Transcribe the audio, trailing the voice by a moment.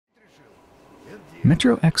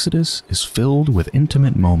Metro Exodus is filled with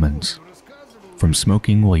intimate moments. From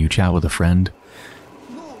smoking while you chat with a friend,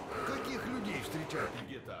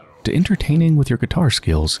 to entertaining with your guitar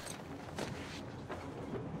skills,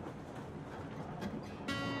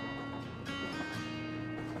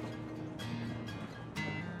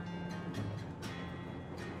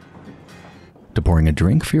 to pouring a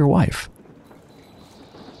drink for your wife.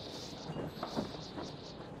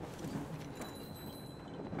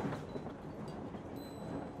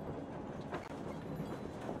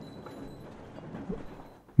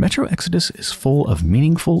 Metro Exodus is full of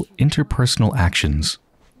meaningful interpersonal actions.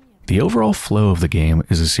 The overall flow of the game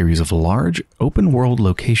is a series of large, open-world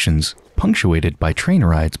locations punctuated by train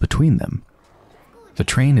rides between them. The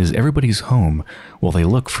train is everybody's home while they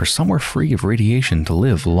look for somewhere free of radiation to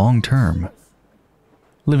live long-term.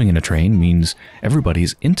 Living in a train means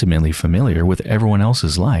everybody's intimately familiar with everyone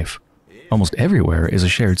else's life. Almost everywhere is a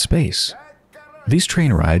shared space. These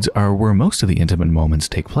train rides are where most of the intimate moments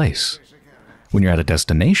take place. When you're at a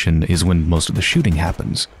destination is when most of the shooting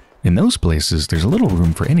happens. In those places, there's little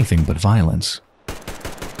room for anything but violence.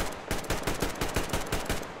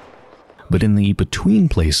 But in the between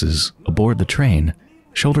places, aboard the train,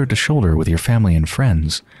 shoulder to shoulder with your family and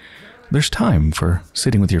friends, there's time for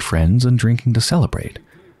sitting with your friends and drinking to celebrate.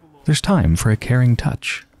 There's time for a caring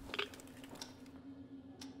touch.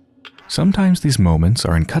 Sometimes these moments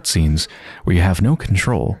are in cutscenes where you have no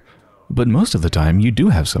control, but most of the time you do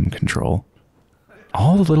have some control.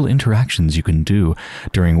 All the little interactions you can do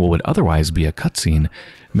during what would otherwise be a cutscene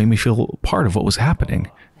made me feel part of what was happening,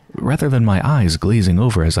 rather than my eyes glazing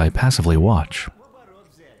over as I passively watch.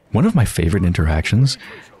 One of my favorite interactions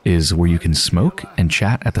is where you can smoke and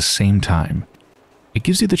chat at the same time. It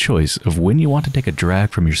gives you the choice of when you want to take a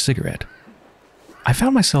drag from your cigarette. I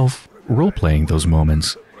found myself role-playing those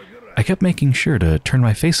moments. I kept making sure to turn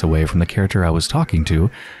my face away from the character I was talking to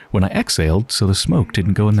when I exhaled so the smoke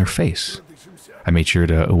didn't go in their face. I made sure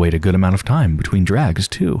to wait a good amount of time between drags,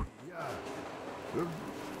 too.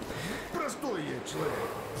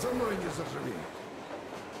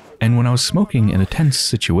 And when I was smoking in a tense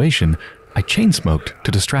situation, I chain-smoked to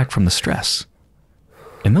distract from the stress.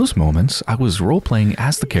 In those moments, I was role-playing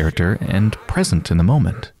as the character and present in the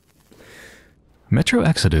moment. Metro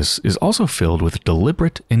Exodus is also filled with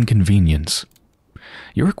deliberate inconvenience.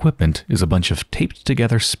 Your equipment is a bunch of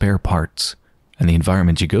taped-together spare parts, and the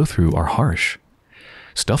environments you go through are harsh.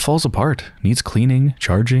 Stuff falls apart, needs cleaning,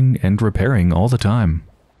 charging, and repairing all the time.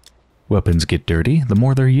 Weapons get dirty the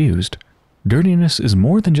more they're used. Dirtiness is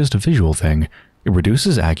more than just a visual thing. It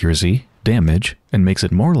reduces accuracy, damage, and makes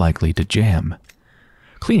it more likely to jam.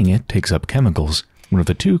 Cleaning it takes up chemicals, one of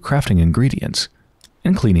the two crafting ingredients,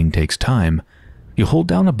 and cleaning takes time. You hold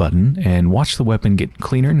down a button and watch the weapon get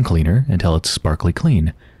cleaner and cleaner until it's sparkly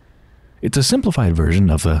clean. It's a simplified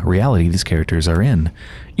version of the reality these characters are in.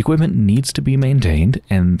 Equipment needs to be maintained,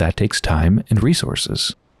 and that takes time and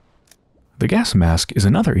resources. The gas mask is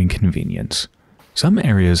another inconvenience. Some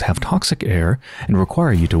areas have toxic air and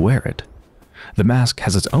require you to wear it. The mask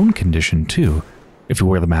has its own condition too. If you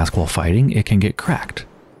wear the mask while fighting, it can get cracked.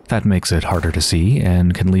 That makes it harder to see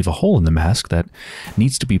and can leave a hole in the mask that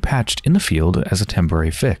needs to be patched in the field as a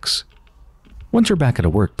temporary fix. Once you're back at a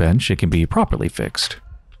workbench, it can be properly fixed.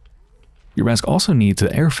 Your mask also needs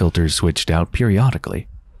the air filters switched out periodically.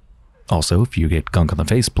 Also, if you get gunk on the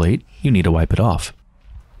faceplate, you need to wipe it off.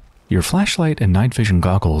 Your flashlight and night vision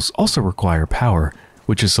goggles also require power,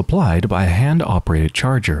 which is supplied by a hand-operated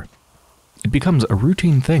charger. It becomes a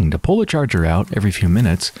routine thing to pull the charger out every few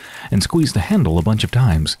minutes and squeeze the handle a bunch of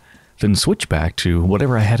times, then switch back to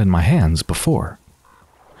whatever I had in my hands before.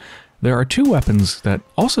 There are two weapons that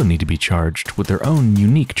also need to be charged with their own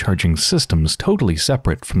unique charging systems totally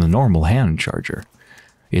separate from the normal hand charger.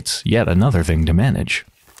 It's yet another thing to manage.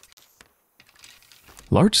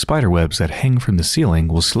 Large spiderwebs that hang from the ceiling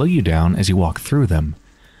will slow you down as you walk through them.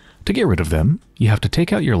 To get rid of them, you have to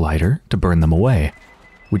take out your lighter to burn them away,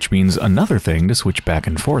 which means another thing to switch back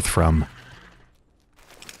and forth from.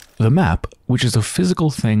 The map, which is a physical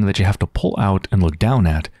thing that you have to pull out and look down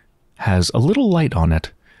at, has a little light on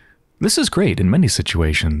it. This is great in many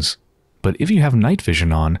situations, but if you have night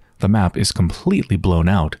vision on, the map is completely blown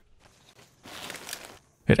out.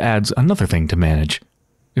 It adds another thing to manage.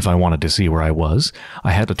 If I wanted to see where I was,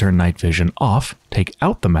 I had to turn night vision off, take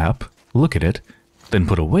out the map, look at it, then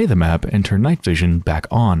put away the map and turn night vision back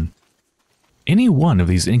on. Any one of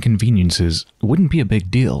these inconveniences wouldn't be a big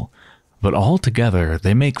deal, but all together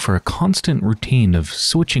they make for a constant routine of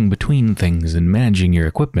switching between things and managing your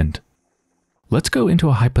equipment. Let's go into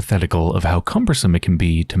a hypothetical of how cumbersome it can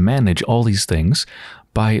be to manage all these things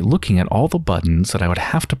by looking at all the buttons that I would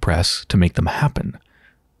have to press to make them happen.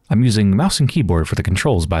 I'm using mouse and keyboard for the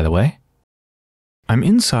controls, by the way. I'm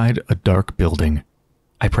inside a dark building.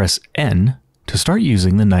 I press N to start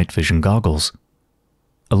using the night vision goggles.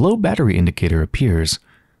 A low battery indicator appears.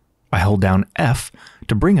 I hold down F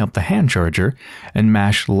to bring up the hand charger and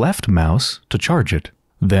mash left mouse to charge it.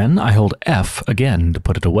 Then I hold F again to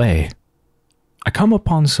put it away. I come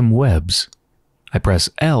upon some webs. I press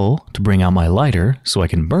L to bring out my lighter so I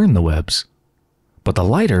can burn the webs. But the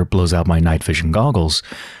lighter blows out my night vision goggles,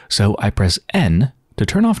 so I press N to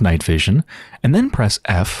turn off night vision and then press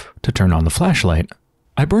F to turn on the flashlight.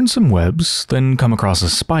 I burn some webs, then come across a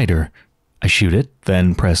spider. I shoot it,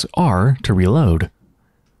 then press R to reload.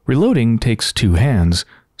 Reloading takes 2 hands,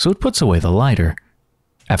 so it puts away the lighter.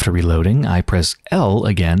 After reloading, I press L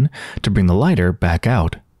again to bring the lighter back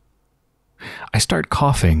out. I start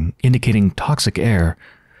coughing, indicating toxic air,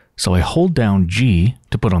 so I hold down G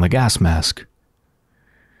to put on the gas mask.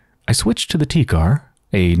 I switch to the T-car,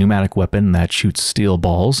 a pneumatic weapon that shoots steel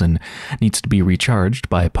balls and needs to be recharged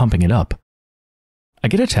by pumping it up. I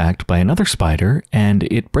get attacked by another spider and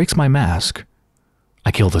it breaks my mask. I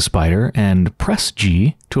kill the spider and press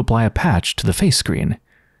G to apply a patch to the face screen.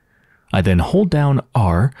 I then hold down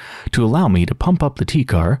R to allow me to pump up the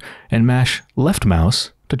T-car and mash left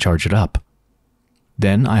mouse to charge it up.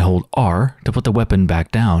 Then I hold R to put the weapon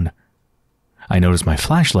back down. I notice my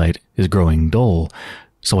flashlight is growing dull,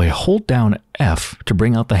 so I hold down F to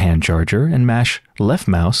bring out the hand charger and mash left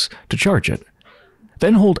mouse to charge it.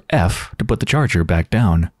 Then hold F to put the charger back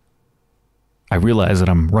down. I realize that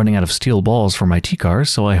I'm running out of steel balls for my T-car,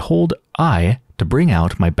 so I hold I to bring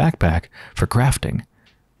out my backpack for crafting.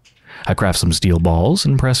 I craft some steel balls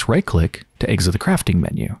and press right-click to exit the crafting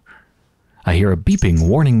menu. I hear a beeping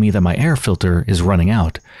warning me that my air filter is running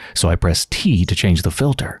out, so I press T to change the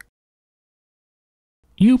filter.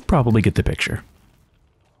 You probably get the picture.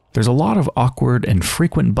 There's a lot of awkward and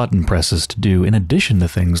frequent button presses to do in addition to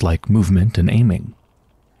things like movement and aiming.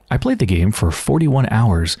 I played the game for 41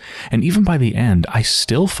 hours, and even by the end, I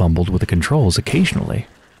still fumbled with the controls occasionally.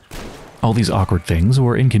 All these awkward things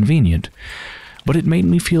were inconvenient, but it made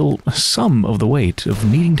me feel some of the weight of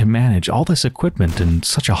needing to manage all this equipment in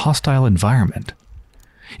such a hostile environment.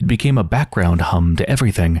 It became a background hum to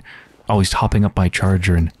everything, always topping up my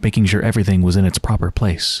charger and making sure everything was in its proper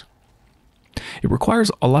place. It requires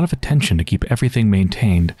a lot of attention to keep everything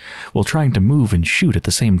maintained while trying to move and shoot at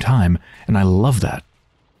the same time, and I love that.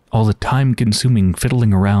 All the time-consuming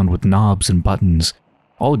fiddling around with knobs and buttons,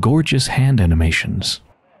 all the gorgeous hand animations.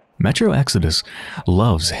 Metro Exodus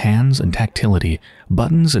loves hands and tactility,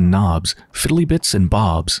 buttons and knobs, fiddly bits and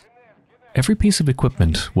bobs. Every piece of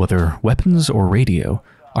equipment, whether weapons or radio,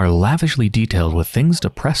 are lavishly detailed with things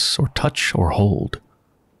to press or touch or hold.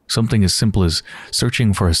 Something as simple as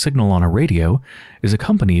searching for a signal on a radio is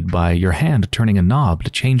accompanied by your hand turning a knob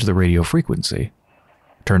to change the radio frequency.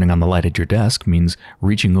 Turning on the light at your desk means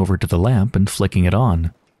reaching over to the lamp and flicking it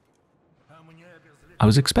on. I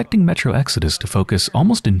was expecting Metro Exodus to focus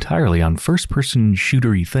almost entirely on first-person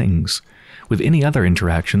shootery things, with any other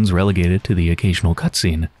interactions relegated to the occasional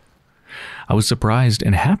cutscene. I was surprised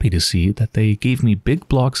and happy to see that they gave me big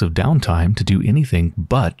blocks of downtime to do anything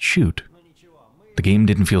but shoot. The game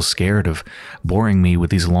didn't feel scared of boring me with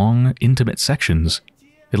these long, intimate sections.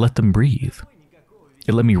 It let them breathe.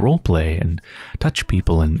 It let me roleplay and touch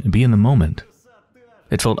people and be in the moment.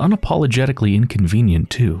 It felt unapologetically inconvenient,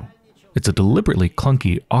 too. It's a deliberately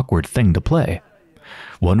clunky, awkward thing to play.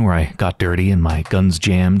 One where I got dirty and my guns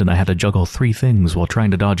jammed and I had to juggle 3 things while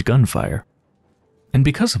trying to dodge gunfire. And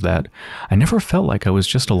because of that, I never felt like I was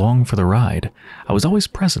just along for the ride. I was always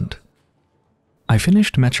present. I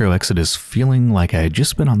finished Metro Exodus feeling like I had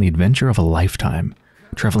just been on the adventure of a lifetime,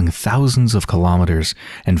 traveling thousands of kilometers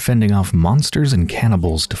and fending off monsters and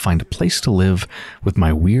cannibals to find a place to live with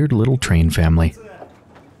my weird little train family.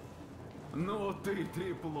 Ну ты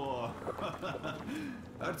трепло.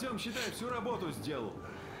 Артём, считай, всю работу сделал.